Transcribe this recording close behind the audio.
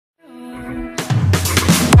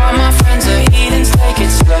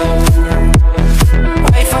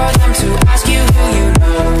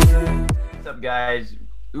up, guys?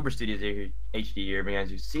 Uber Studios here, HD here, bringing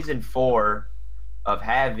you season 4 of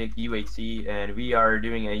Havoc UHC, and we are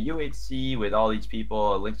doing a UHC with all these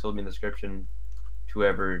people. Links will be in the description to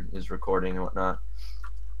whoever is recording and whatnot.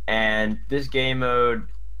 And this game mode,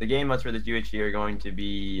 the game modes for this UHC are going to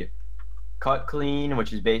be cut clean,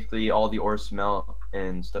 which is basically all the ore smelt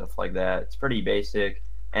and stuff like that. It's pretty basic.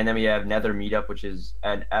 And then we have Nether meetup, which is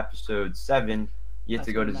at episode 7. You have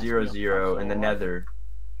to go to 0-0 in the Nether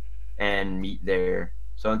and meet there.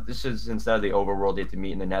 So this is instead of the overworld, you have to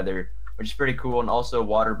meet in the Nether, which is pretty cool. And also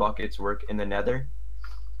water buckets work in the Nether.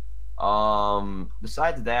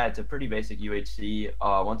 Besides that, it's a pretty basic UHC.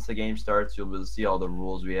 Once the game starts, you'll be able to see all the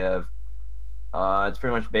rules we have. It's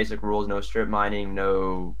pretty much basic rules: no strip mining,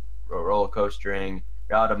 no roller coastering.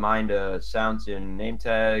 You're allowed to mine sounds and name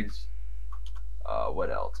tags. What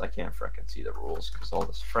else? I can't frickin' see the rules because all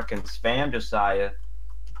this frickin' spam, Josiah.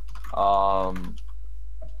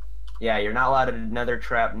 Yeah, you're not allowed to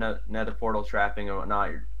nether portal trapping and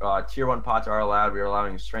whatnot. Tier 1 pots are allowed. We're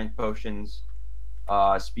allowing strength potions,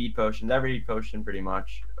 speed potions, every potion pretty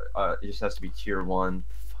much. It just has to be tier 1.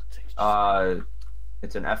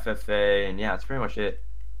 It's an FFA, and yeah, that's pretty much it.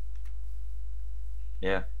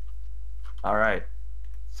 Yeah. Alright.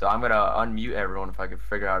 So I'm gonna unmute everyone if I can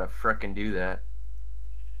figure out how to frickin' do that.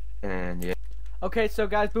 And yeah. Okay, so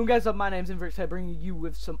guys, boom guys up, my name's Thrursday, bringing you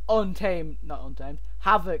with some not untamed,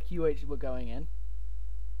 Havoc UHC we're going in.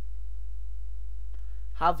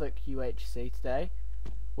 Havoc UHC today.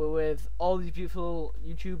 We're with all these beautiful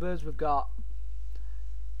YouTubers. We've got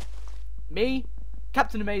me,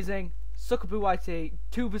 Captain Amazing, Suckaboo YT,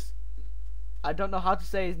 Tubers, I don't know how to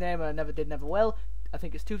say his name and I never did, never will. I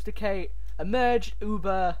think it's Thrursday Kate, Emerged,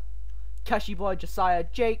 Uber, Kashi Boy, Josiah,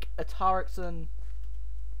 Jake, Ataraxian,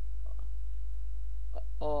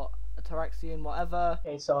 or Ataraxian, whatever.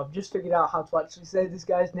 Okay, so I've just figured out how to actually say this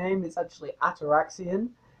guy's name. It's actually Ataraxian.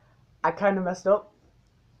 I kind of messed up.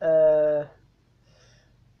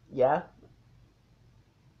 Yeah.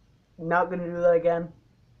 Not gonna do that again.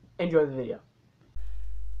 Enjoy the video.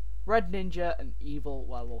 Redninjor and Evil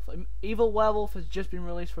Werewolf. Evil Werewolf has just been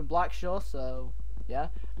released from Blackshore, so yeah.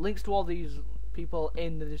 Links to all these people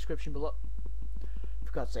in the description below.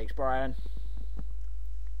 For God's sakes, Brian.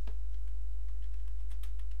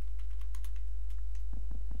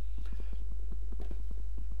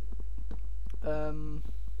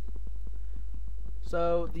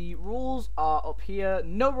 So the rules are up here.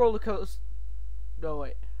 No roller coaster. No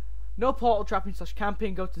wait. No portal trapping /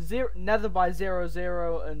 camping. Go to Nether by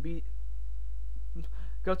 0-0 and be.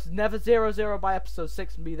 Go to Nether 0-0 by episode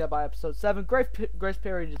 6 and be there by episode 7. Grace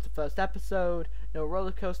period is the first episode. No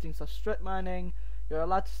roller coasting / strip mining. You're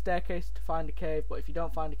allowed to staircase to find a cave, but if you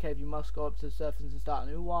don't find a cave, you must go up to the surface and start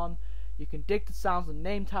a new one. You can dig the sounds and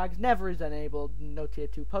name tags. Never is enabled. No tier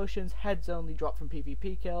 2 potions. Heads only drop from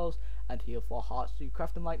PvP kills. And heal 4 hearts. So you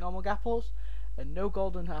craft them like normal apples. And no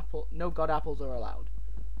god apples are allowed.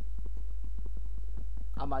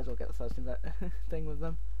 I might as well get the first thing with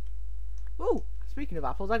them. Ooh, speaking of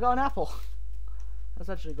apples, I got an apple. That's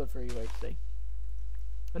actually good for UHC.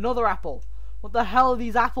 Another apple. What the hell are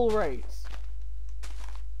these apple rates?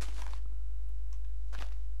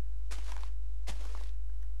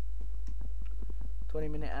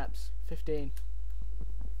 $20-minute apps. 15.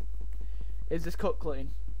 Is this cut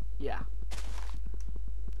clean? Yeah.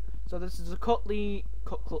 So this is a cut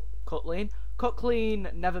clean,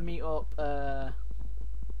 never meet up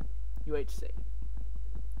UHC.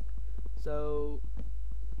 So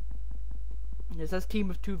it says team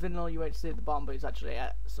of 2 vanilla UHC at the bottom, but it's actually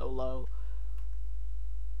at solo.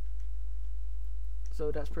 So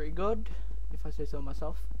that's pretty good, if I say so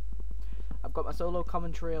myself. I've got my solo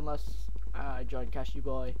commentary unless I join Kashi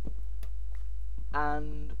Boy.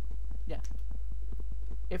 And yeah.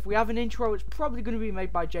 If we have an intro, it's probably going to be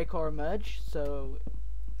made by Jake or Emerge, so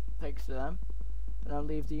thanks to them. And I'll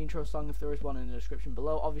leave the intro song if there is one in the description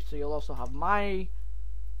below. Obviously, you'll also have my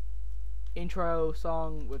intro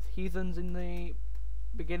song with Heathens in the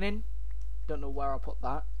beginning. Don't know where I'll put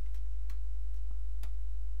that.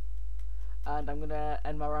 And I'm going to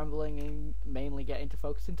end my rambling and mainly get into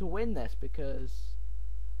focusing to win this, because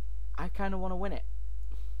I kind of want to win it.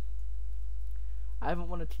 I haven't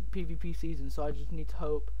won a PvP season, so I just need to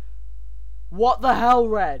hope. What the hell,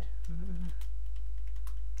 Red?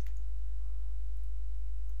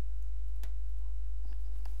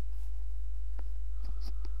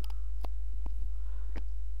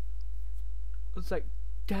 It's like,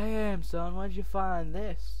 damn, son, where'd you find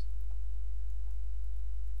this?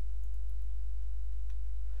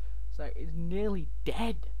 It's like, it's nearly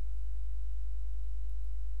dead.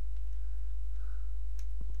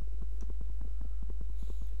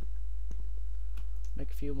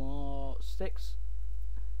 few more sticks.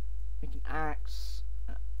 Make an axe.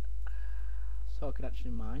 So I can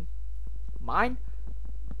actually mine. Mine?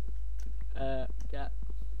 Yeah.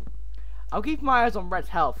 I'll keep my eyes on Red's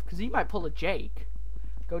health, because he might pull a Jake.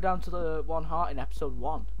 Go down to the 1 heart in episode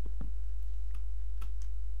 1.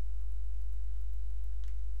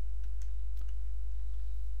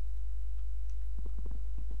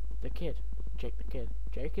 The kid. Jake the kid.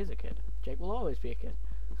 Jake is a kid. Jake will always be a kid.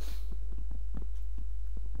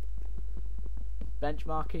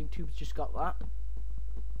 Benchmarking. Tube's just got that.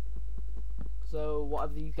 So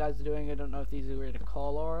whatever these guys are doing, I don't know if these are in a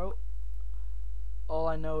call or out. All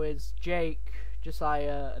I know is Jake,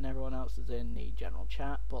 Josiah, and everyone else is in the general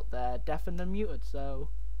chat, but they're deafened and muted, so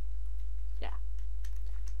yeah.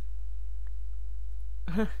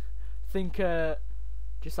 Think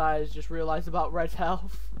Josiah's just realised about Red's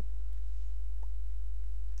health.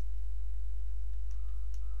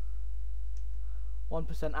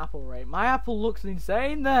 %1 apple rate. My apple looks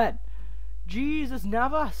insane then. Jesus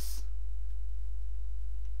Navas.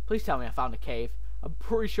 Please tell me I found a cave. I'm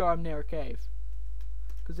pretty sure I'm near a cave.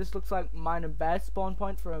 Because this looks like mine and Bear's spawn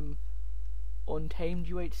point from Untamed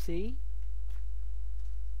UHC.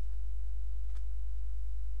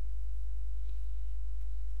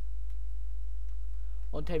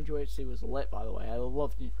 Untamed UHC was lit, by the way. I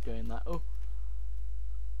loved doing that. Oh.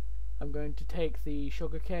 I'm going to take the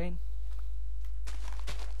sugarcane.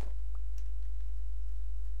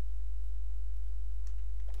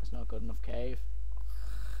 That's not a good enough cave.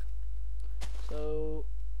 So,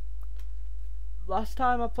 last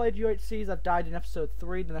time I played UHCs, I've died in episode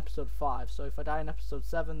 3 and episode 5. So if I die in episode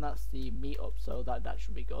 7, that's the meetup. So that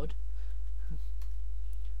should be good.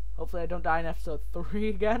 Hopefully I don't die in episode 3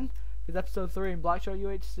 again. Because episode 3 in Blackshot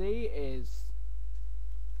UHC is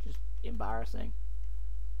just embarrassing.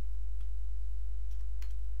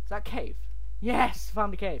 Is that cave? Yes!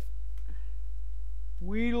 Found a cave.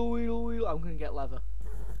 Wheedle, wheedle, wheedle. I'm going to get leather.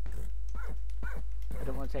 I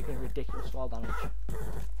don't want to take any ridiculous fall damage.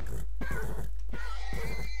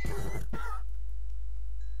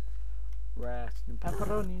 Rest and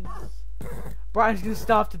pepperonis. Brian's gonna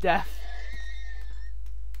starve to death.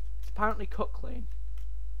 It's apparently cooked clean.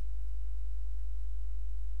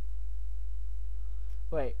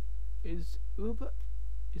 Wait, is Uber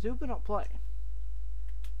not playing?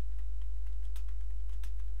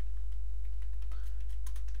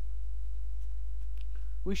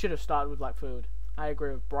 We should have started with like food. I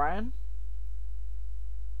agree with Brian.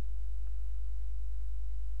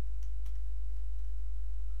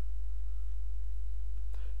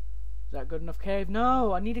 Is that good enough cave?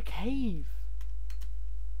 No, I need a cave.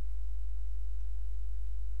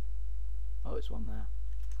 Oh, it's one there.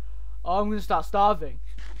 Oh, I'm gonna start starving.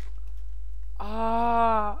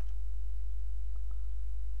 Ah.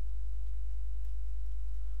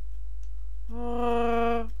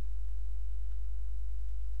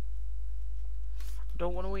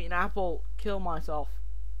 Don't want to eat an apple. Kill myself.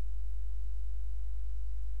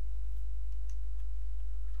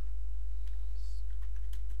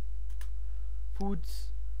 Foods.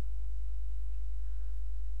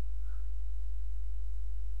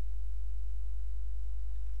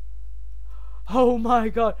 Oh my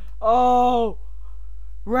god. Oh,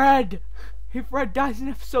 Red. If Red dies in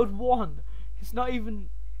episode 1, it's not even.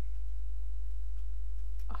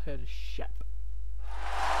 I heard a shep.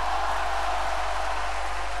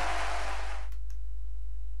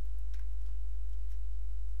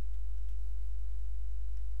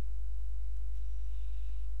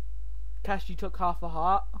 Cash, you took half a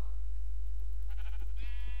heart.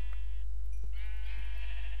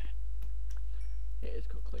 It is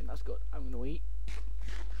cooked clean, that's good. I'm gonna eat.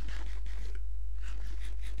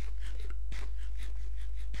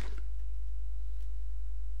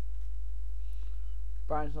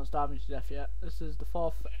 Brian's not starving to death yet. This is the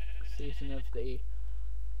 4th season of the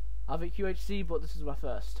Havoc UHC, but this is my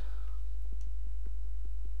first.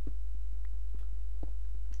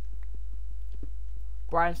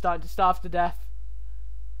 Brian's starting to starve to death.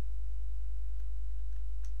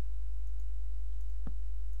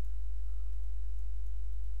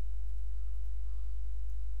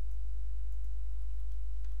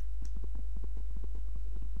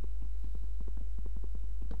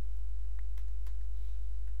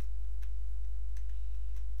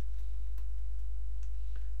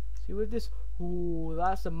 See with this, ooh,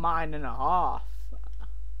 that's a 9.5.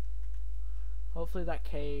 Hopefully that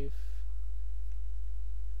cave,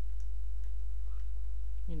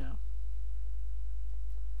 you know.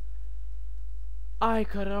 Ay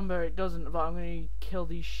caramba, it doesn't, but I'm gonna kill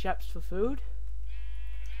these sheps for food.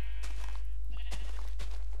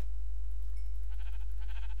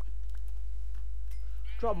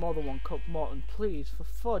 Drop more than 1 cup, Morton, please, for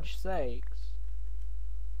fudge sakes.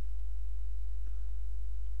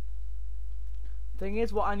 Thing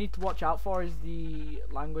is, what I need to watch out for is the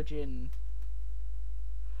language in...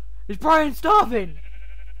 Is Brian starving?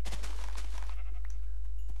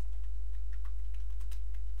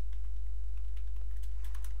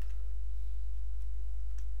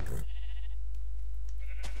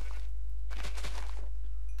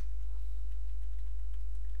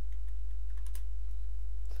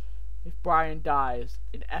 If Brian dies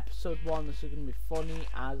in episode 1, this is going to be funny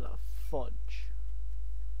as a fudge.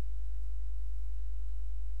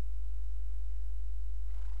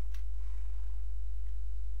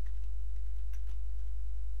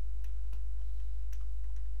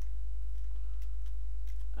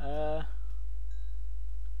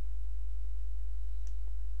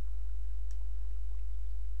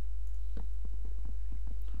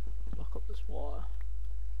 Lock up this water.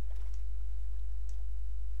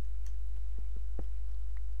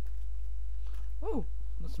 Oh,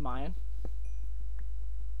 that's some iron.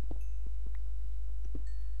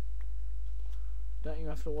 Don't you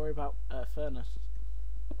have to worry about furnace.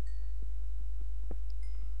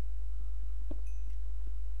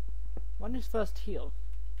 When is first heal?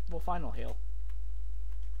 Well, final heal.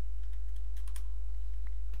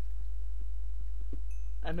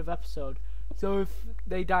 End of episode. So if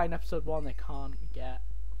they die in episode 1, they can't get.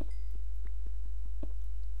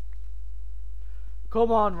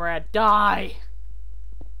 Come on, Red, die!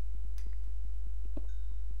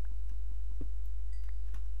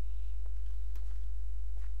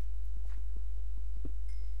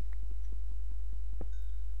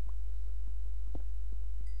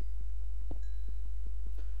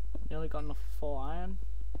 Nearly got enough for 4 iron.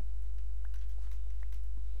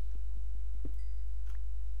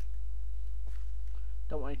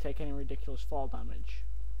 Don't want to take any ridiculous fall damage.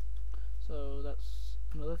 So that's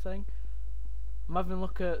another thing. I'm having a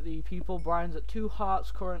look at the people. Brian's at 2 hearts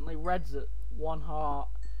currently. Red's at 1 heart.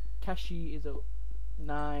 Keshi is at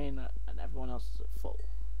 9, and everyone else is at full.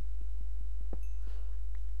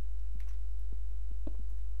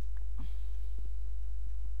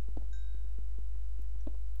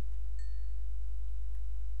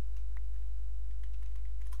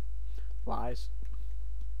 Lies.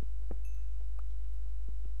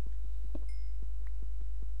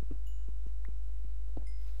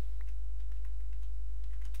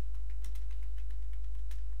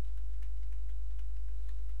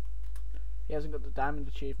 He hasn't got the diamond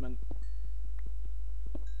achievement.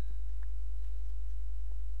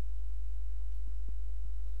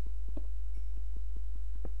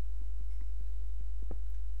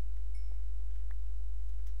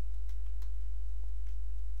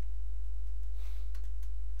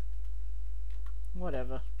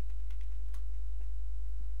 Whatever.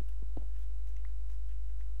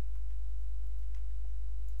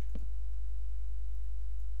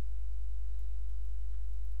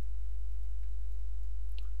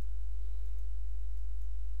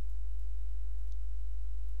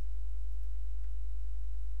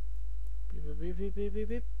 Beep, beep, beep, beep,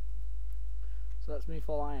 beep. So that's me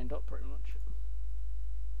full ironed up pretty much.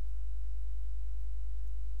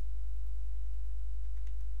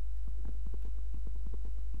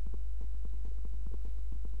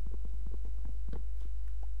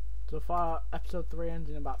 So far, episode 3 ends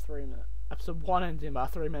in about 3 minutes. Episode 1 ends in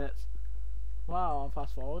about 3 minutes. Wow, I'm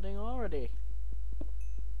fast forwarding already.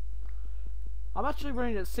 I'm actually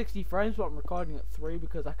running at 60 frames, but I'm recording at 3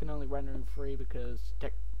 because I can only render in 3 because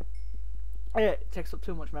it takes up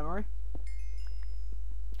too much memory.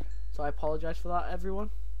 So I apologize for that, everyone.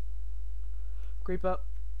 Creeper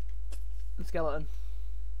and skeleton.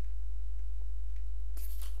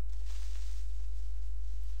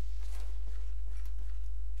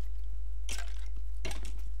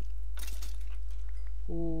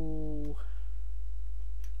 Ooh.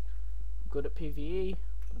 Good at PvE,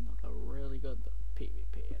 but not really good at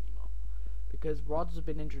PvP anymore. Because rods have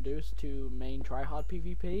been introduced to main tryhard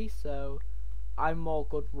PvP, so I'm more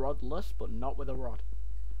good rodless, but not with a rod.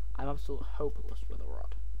 I'm absolutely hopeless with a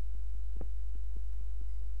rod.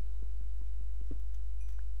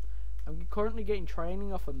 I'm currently getting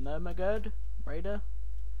training off a Murmagerd raider,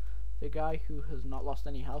 the guy who has not lost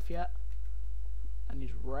any health yet, and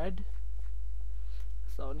he's red.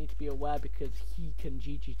 So I need to be aware because he can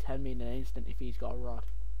GG10 me in an instant if he's got a rod.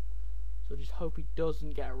 So just hope he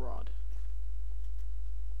doesn't get a rod.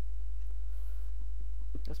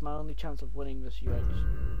 That's my only chance of winning this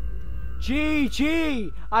UH.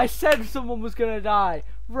 GG! I said someone was gonna die!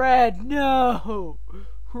 Red, no!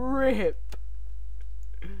 RIP!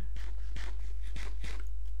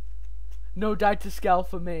 No die to scale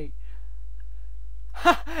for me.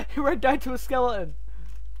 He ran down to a skeleton.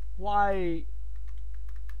 Why?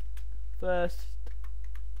 First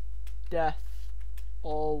death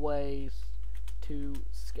always to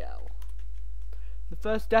Skell. The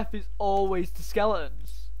first death is always to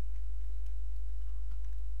skeletons.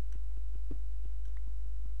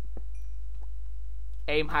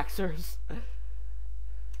 Aim hackers.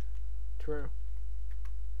 True.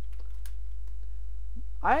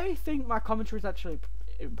 I think my commentary is actually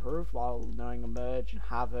improved while knowing Emerge and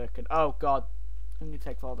Havoc and oh god, I'm gonna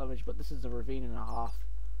take fall damage, but this is a ravine and a half.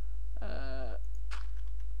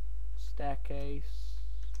 Staircase.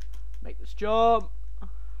 Make this jump.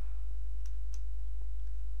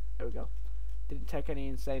 There we go. Didn't take any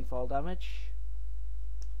insane fall damage.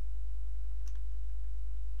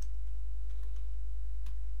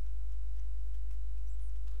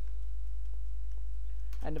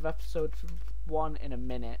 End of episode 1 in a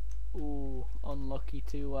minute. Ooh, unlucky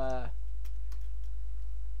to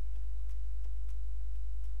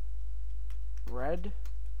red.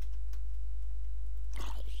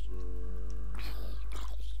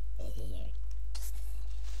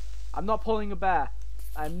 I'm not pulling a bear.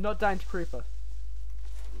 I'm not dying to creeper.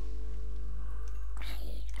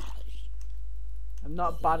 I'm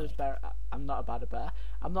not bad as bear. I'm not a bad bear.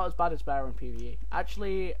 I'm not as bad as bear on PvE.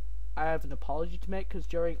 Actually, I have an apology to make because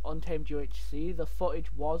during Untamed UHC, the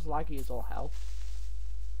footage was laggy as all hell.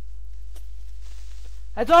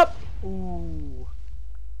 Heads up! Ooh.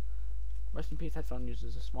 Rest in peace, headphone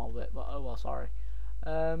users a small bit, but oh well, sorry.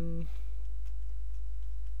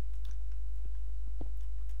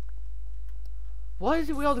 Why is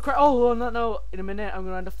it we all the crap? Oh, on that note, in a minute, I'm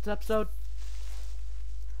going to end off this episode.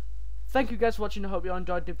 Thank you guys for watching. I hope you all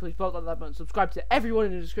enjoyed it. Please both like that button, subscribe to everyone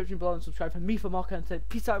in the description below, and subscribe for me for more content.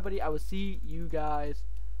 Peace out, everybody. I will see you guys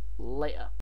later.